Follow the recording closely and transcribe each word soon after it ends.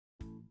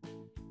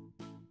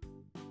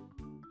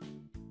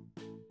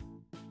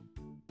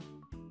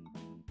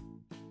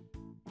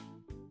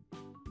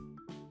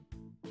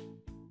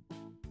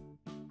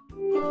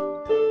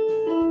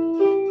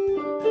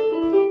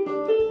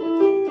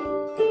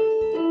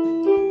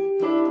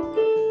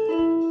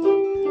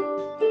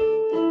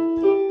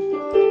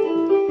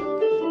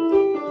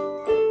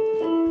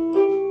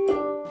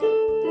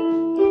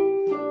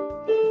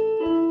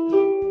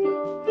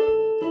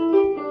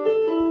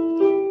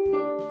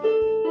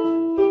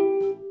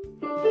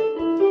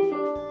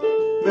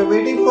We're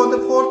waiting for the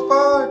fourth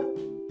part.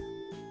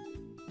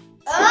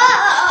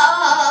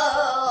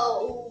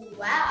 Oh,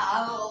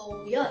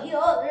 wow, you're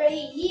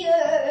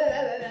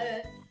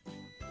here.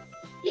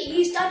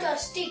 Please touch a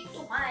stick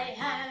to my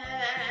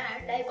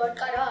hand. I got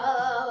cut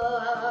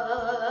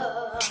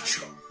off.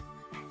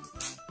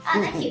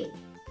 Thank you.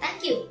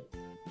 Thank you.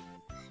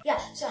 Yeah,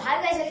 so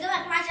hi guys, welcome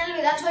back to my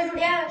channel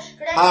Vedaant.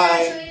 Today I'm going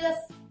to show you the...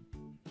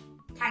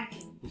 Thank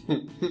you.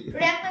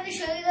 Today I'm going to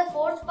show you the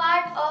fourth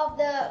part of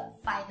the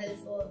final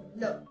four.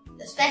 No,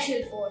 the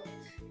special four.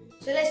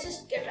 So let's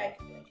just get right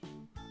into it.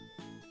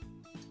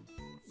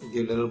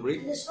 Give a little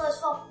break. This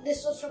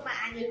was from my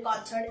annual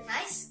concert in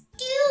my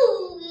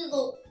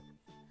school.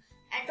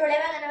 And today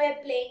we're going to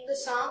be playing the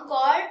song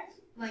called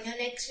When Your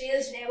Next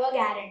Feels Never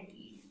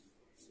Guaranteed.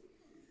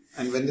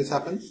 And when this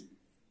happens?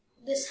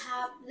 This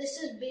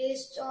is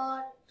based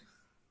on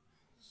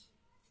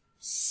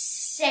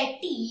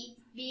Seti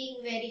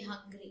being very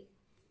hungry.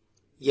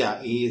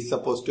 Yeah, he is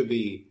supposed to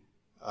be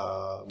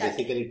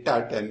basically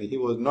Tut, and he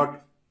was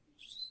not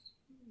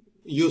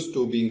used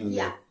to being hungry.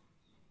 Yeah.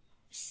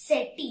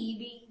 Seti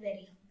being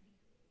very hungry.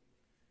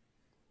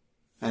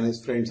 And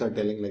his friends are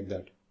telling like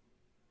that.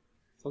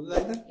 Something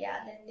like that?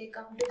 Yeah, then they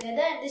come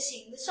together and they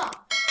sing the song.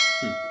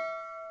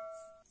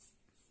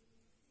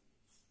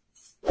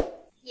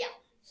 Yeah.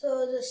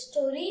 So the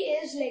story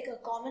is like a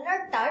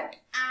commoner Tut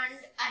and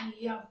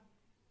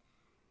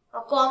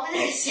a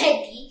commoner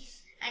Seti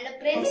and a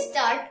Prince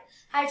Tut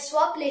had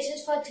swapped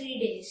places for 3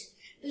 days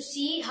to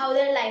see how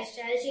their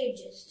lifestyle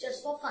changes,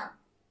 just for fun.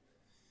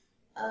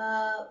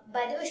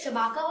 By the way,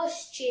 Shabaka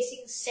was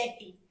chasing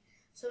Seti.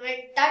 So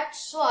when Tut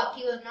swapped,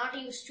 he was not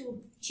used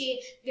to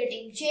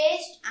getting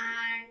chased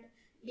and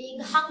being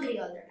hungry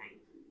all the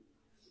time.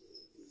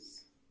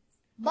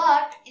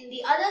 But in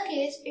the other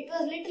case, it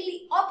was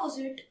literally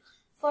opposite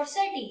for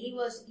Seti. He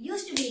was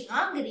used to being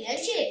hungry and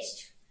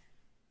chased.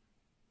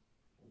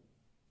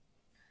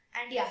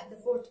 And yeah, the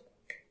fourth part.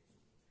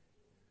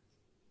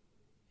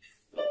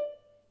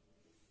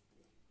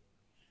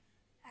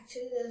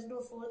 Actually, there's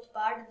no fourth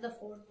part. In the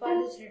fourth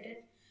part is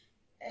written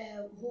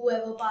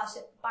whoever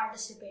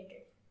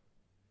participated.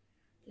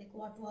 Like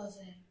what was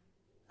there?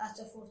 That's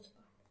the fourth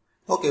part.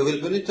 Okay,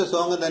 we'll finish the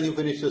song and then you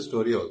finish the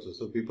story also.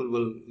 So people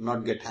will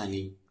not get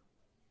hanging.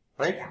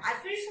 Right? Yeah,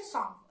 I'll finish the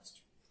song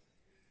first.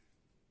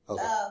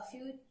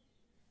 Okay.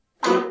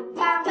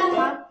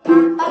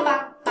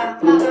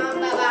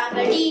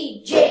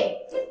 DJ.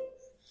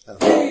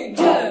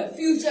 DJ,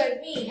 future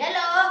me.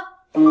 Hello.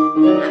 I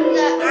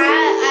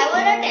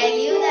want to tell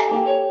you that.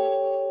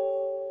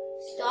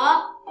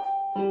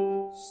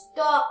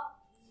 Stop.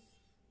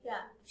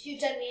 Yeah,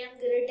 future me, I'm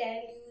going to tell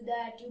you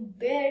that you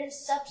better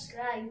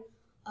subscribe.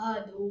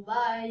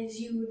 Otherwise,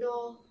 you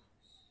won't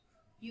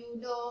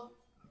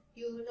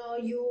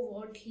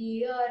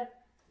hear.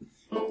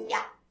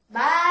 Yeah.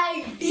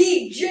 Bye,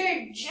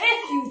 DJ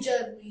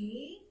future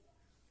me.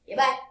 Yeah,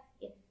 bye.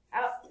 Yeah.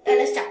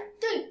 Let's start.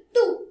 3,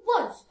 2,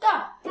 1,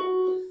 start.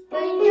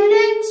 When your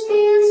next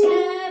feels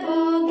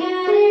never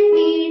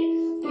guaranteed,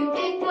 you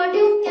take what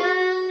you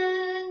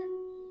can.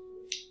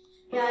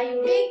 Yeah,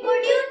 you take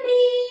what you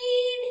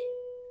need.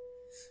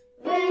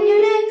 When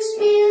your next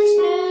feels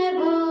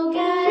never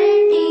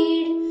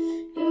guaranteed,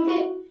 you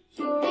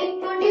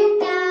take what you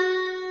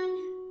can.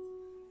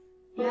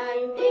 Yeah,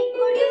 you take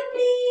what you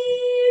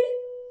need.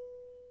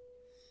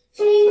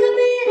 Sneak a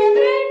bit of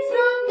bread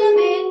from the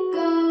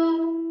baker.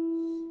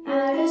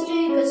 I'll just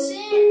take a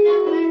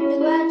cinnamon to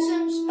add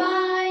some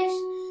spice.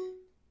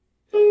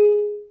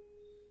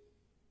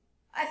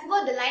 I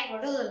forgot the line.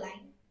 What was the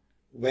line?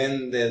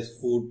 When there's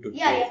food to take.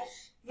 Yeah.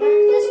 When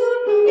there's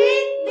food to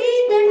take, be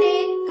the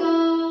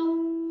taker.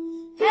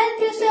 Help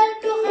yourself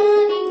to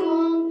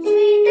honeycomb,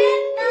 sweet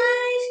and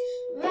nice.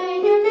 When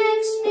your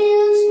next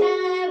meal's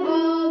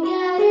never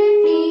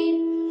guaranteed,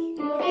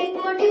 you take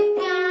what you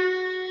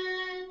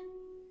can.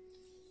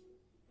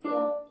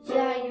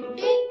 Yeah, you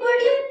take what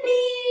you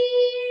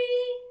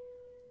need.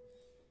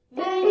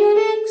 When your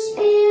next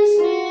meal's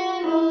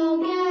never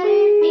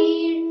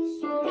guaranteed,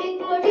 you take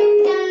what you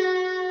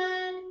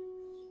can.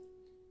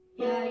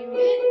 Yeah, you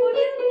take what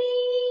you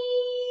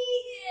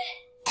need.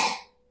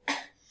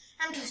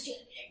 I'm thirsty.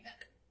 I'll be right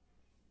back.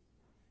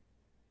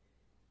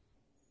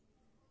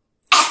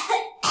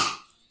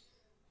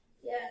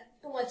 Yeah,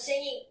 too much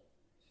singing.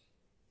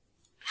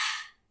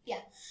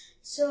 Yeah,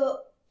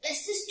 so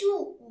let's just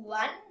do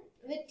one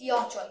with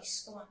your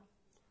choice. Come on.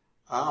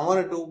 I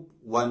want to do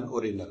one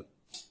original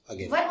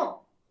again. One more.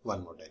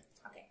 One more time.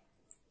 Okay.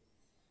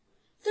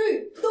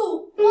 3,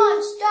 2,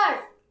 1, start.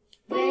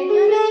 When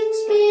your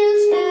next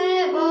meal's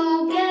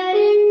never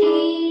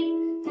guaranteed,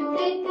 you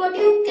take what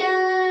you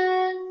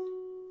can.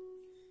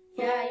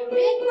 Yeah, you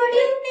take what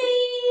you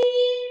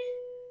need.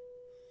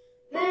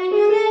 When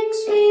your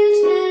next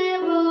meal's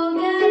never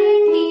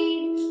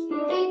guaranteed, you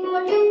take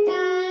what you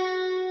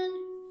can.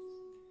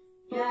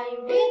 Yeah, you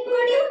take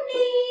what you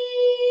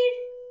need.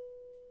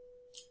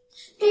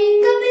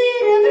 Take a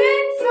bit of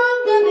bread from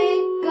the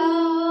baker.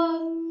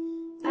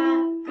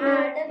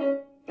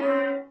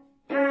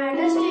 Add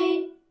a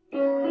stick.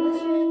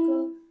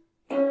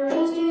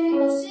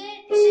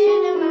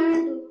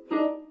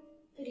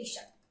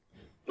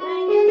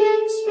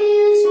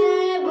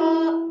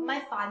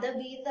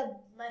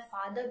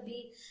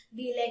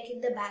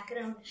 the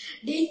background.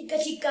 Dinka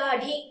chika,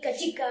 dinka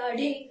chika,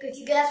 dinka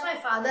chika. That's my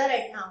father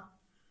right now.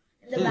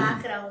 In the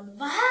background.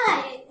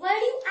 Why? Why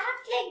do you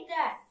act like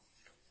that?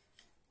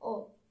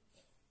 Oh.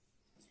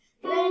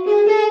 When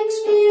your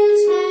next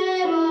meal's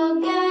never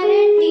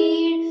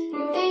guaranteed,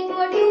 you take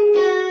what you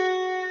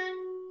can.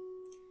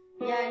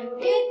 Yeah, you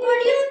take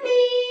what you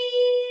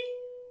need.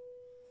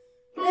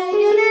 When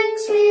your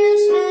next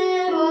meal's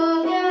never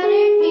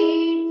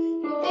guaranteed,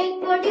 you take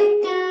what you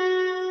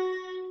can.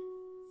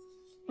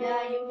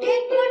 Yeah, you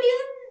take what you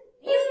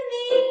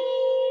need.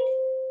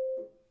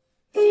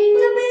 Take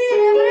a bit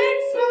of bread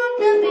from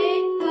the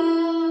baker,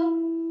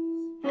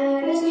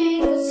 add a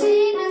stick of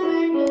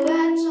cinnamon to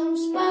add some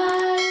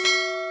spice.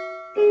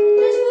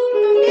 This food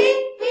to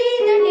take be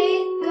the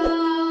taker.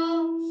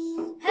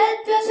 Help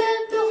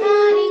yourself to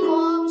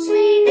honeycomb,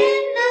 sweet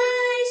and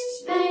nice.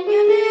 Spend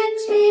your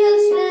next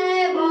meal's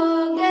never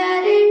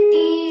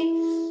guaranteed.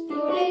 You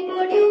take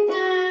what you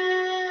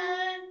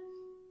can.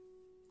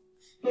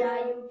 Yeah,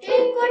 you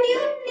take what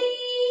you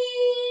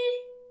need.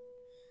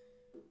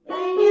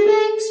 When your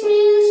next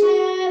meal's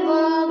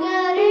never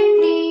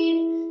guaranteed,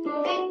 you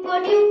take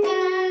what you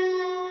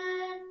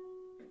can.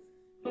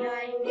 Yeah,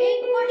 you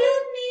take what you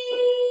need.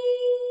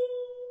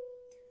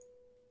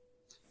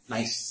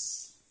 Nice.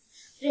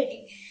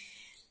 Rating.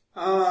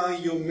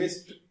 You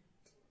missed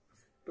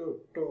to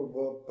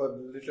work a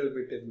little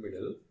bit in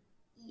middle.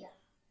 Yeah.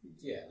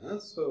 Yeah,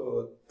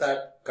 so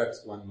that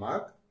cuts 1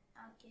 mark.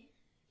 Okay.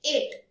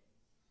 8.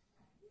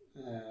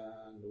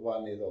 And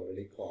 1 is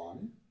already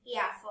gone.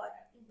 Yeah, for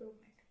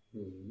improvement.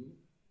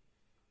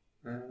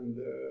 And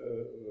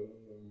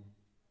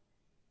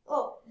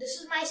Oh, this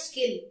is my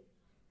skill.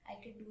 I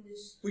can do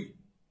this.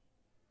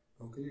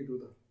 how can you do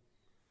that?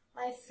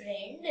 My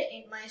friend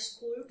in my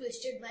school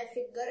twisted my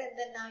finger and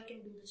then now I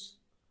can do this.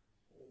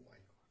 Oh my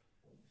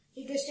god.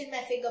 He twisted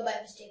my finger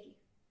by mistake.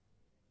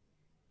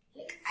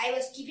 Like, I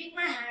was keeping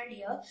my hand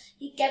here.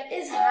 He kept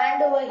his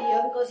hand over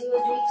here because he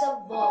was doing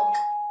some work.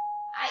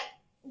 I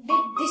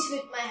did this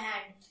with my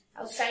hand.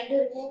 I was trying to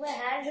remove my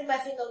hand and my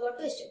finger got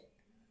twisted.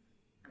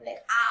 I'm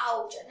like,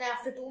 ouch. And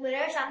after 2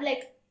 minutes, I'm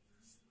like,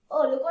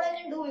 oh, look what I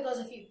can do because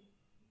of you.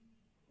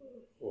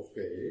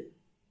 Okay.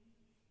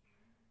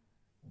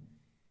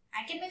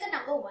 I can make a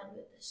number 1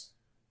 with this.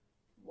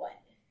 1.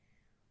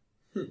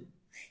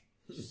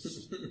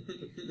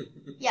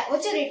 Yeah,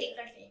 what's your rating?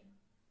 Continue.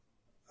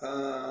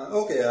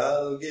 Okay,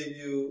 I'll give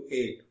you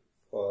 8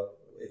 for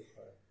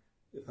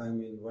if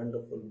I'm in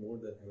wonderful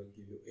mood, then I will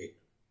give you 8.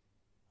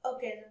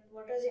 Okay, then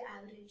what was your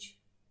average?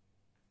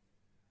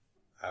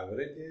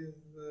 Average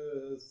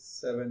is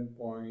 7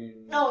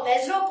 point. No,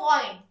 there's no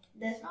point.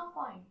 There's no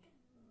point.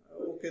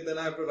 Okay, then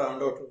I have to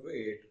round out to 8.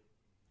 Okay.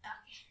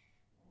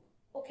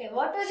 Okay,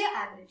 what was your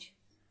average?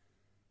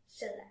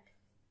 Still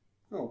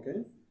that.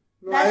 Okay.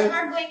 No, That's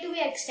not going to be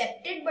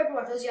accepted, but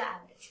what was your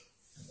average?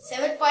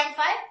 7.5?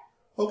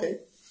 Okay.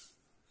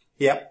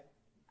 Yep.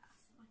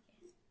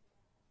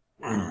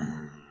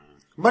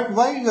 But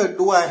why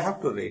do I have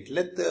to rate?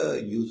 Let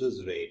the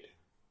users rate.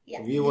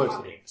 Yeah. Viewers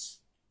rates.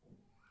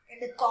 In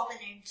the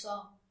comments,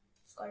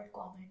 it's called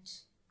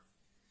comments.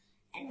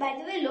 And by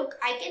the way, look,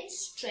 I can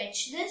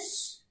stretch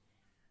this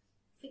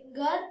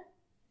finger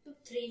to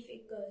 3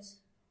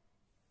 fingers.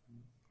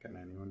 Can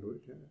anyone do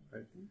it? Yeah,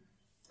 I think.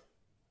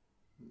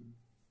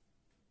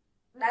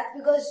 That's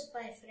because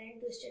my friend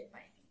twisted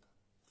my finger.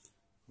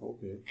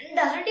 Okay. And it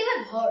doesn't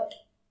even hurt.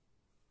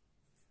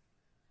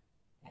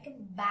 I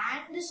can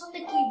bang this on the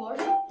keyboard.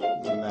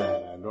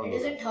 No, don't. It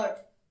doesn't hurt.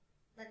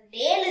 The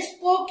nail is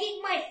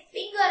poking my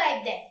finger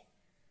right there.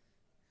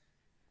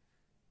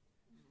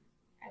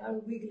 I gotta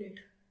wiggle it.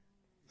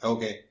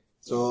 Okay.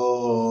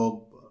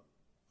 So,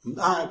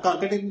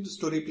 continue the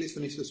story. Please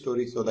finish the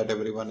story so that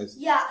everyone is.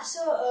 Yeah,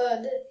 so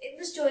in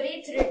the story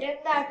it's written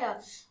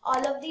that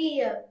all of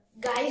the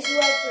guys who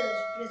had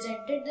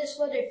presented this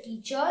for the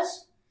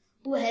teachers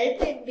who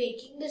helped in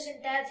making this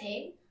entire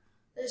thing,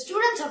 the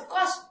students, of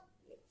course,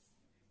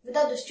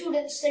 without the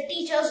students, the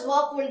teachers'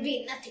 work will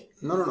be nothing.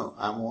 No.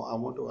 I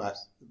want to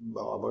ask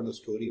about the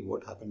story.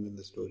 What happened in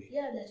the story?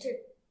 Yeah, that's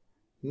it.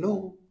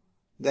 No.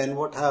 Then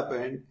what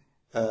happened?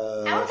 I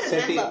don't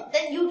remember.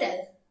 Then you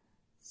tell.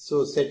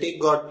 So Seti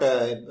got,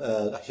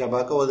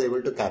 Shabaka was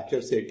able to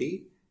capture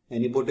Seti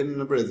and he put him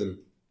in a prison.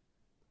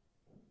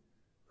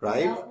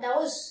 Right? That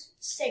was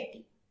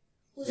Seti,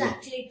 who's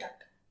actually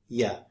Tut.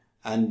 Yeah.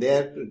 And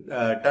there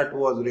Tut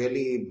was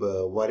really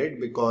worried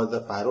because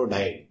the pharaoh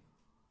died.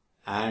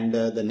 And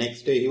the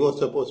next day he was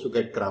supposed to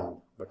get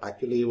crowned. But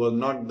actually he was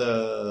not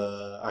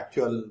the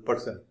actual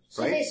person.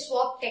 So right? they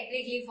swapped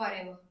technically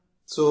forever.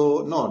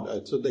 So, no,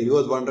 he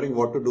was wondering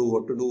what to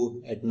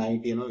do at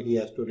night, he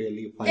has to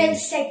really find. Then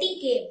Seti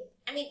came.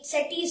 I mean,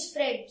 Seti's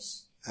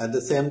friends. At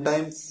the same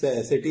time,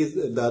 Seti's,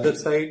 the other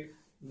side,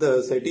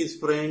 the Seti's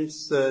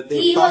friends,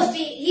 He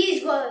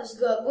was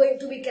going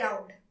to be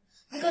crowned.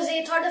 Because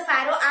they thought the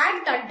pharaoh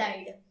and Tut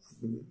died.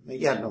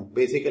 Yeah, no,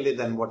 basically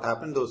then what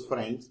happened, those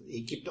friends,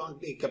 he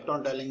kept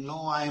on telling,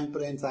 no, I am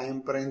prince,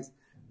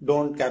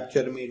 don't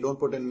capture me, don't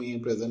put me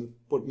in prison.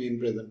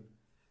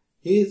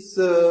 His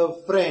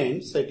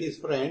friends, Seti's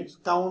friends,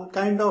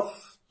 kind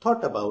of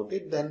thought about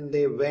it. Then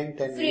they went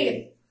and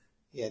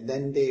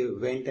then they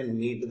went and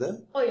meet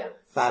the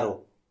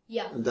pharaoh.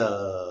 Yeah.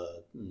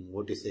 The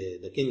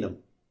the kingdom.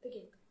 The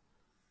king.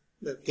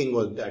 The king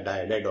was dead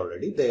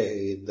already.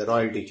 The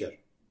royal teacher,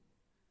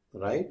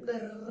 right? The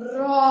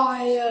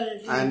royal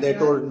teacher. And they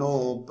told,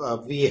 no,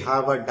 we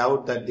have a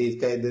doubt that these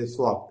guys they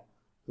swapped.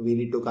 We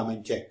need to come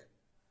and check.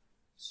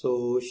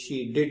 So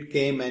she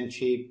came and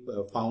she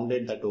found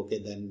it that okay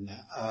then.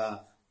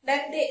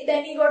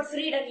 Then he got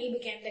freed and he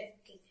became the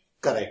king.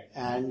 Correct.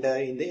 And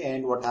in the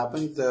end, what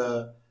happens?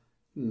 The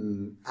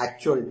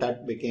actual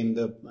Tut became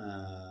the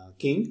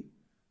king,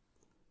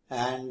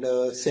 and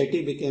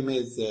Seti became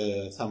his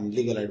some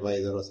legal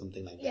advisor or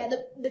something like that. Yeah,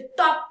 the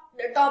top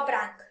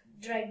rank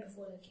right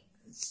before the king.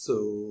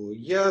 So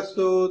yeah,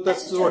 so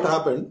that's what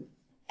happened.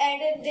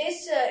 And in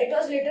this, it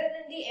was written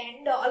in the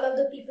end. All of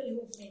the people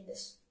who made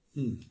this.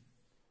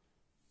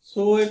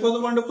 So it was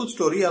a wonderful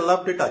story. I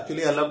loved it.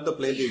 Actually, I loved the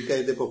play. These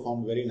guys, they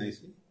performed very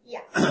nicely.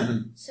 Yeah.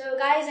 So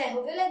guys, I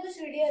hope you liked this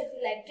video. If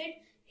you liked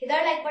it, hit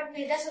that like button,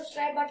 hit that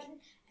subscribe button,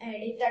 and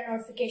hit that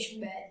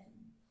notification bell.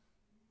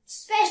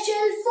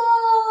 Special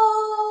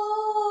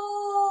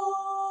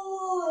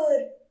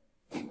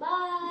 4!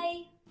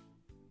 Bye!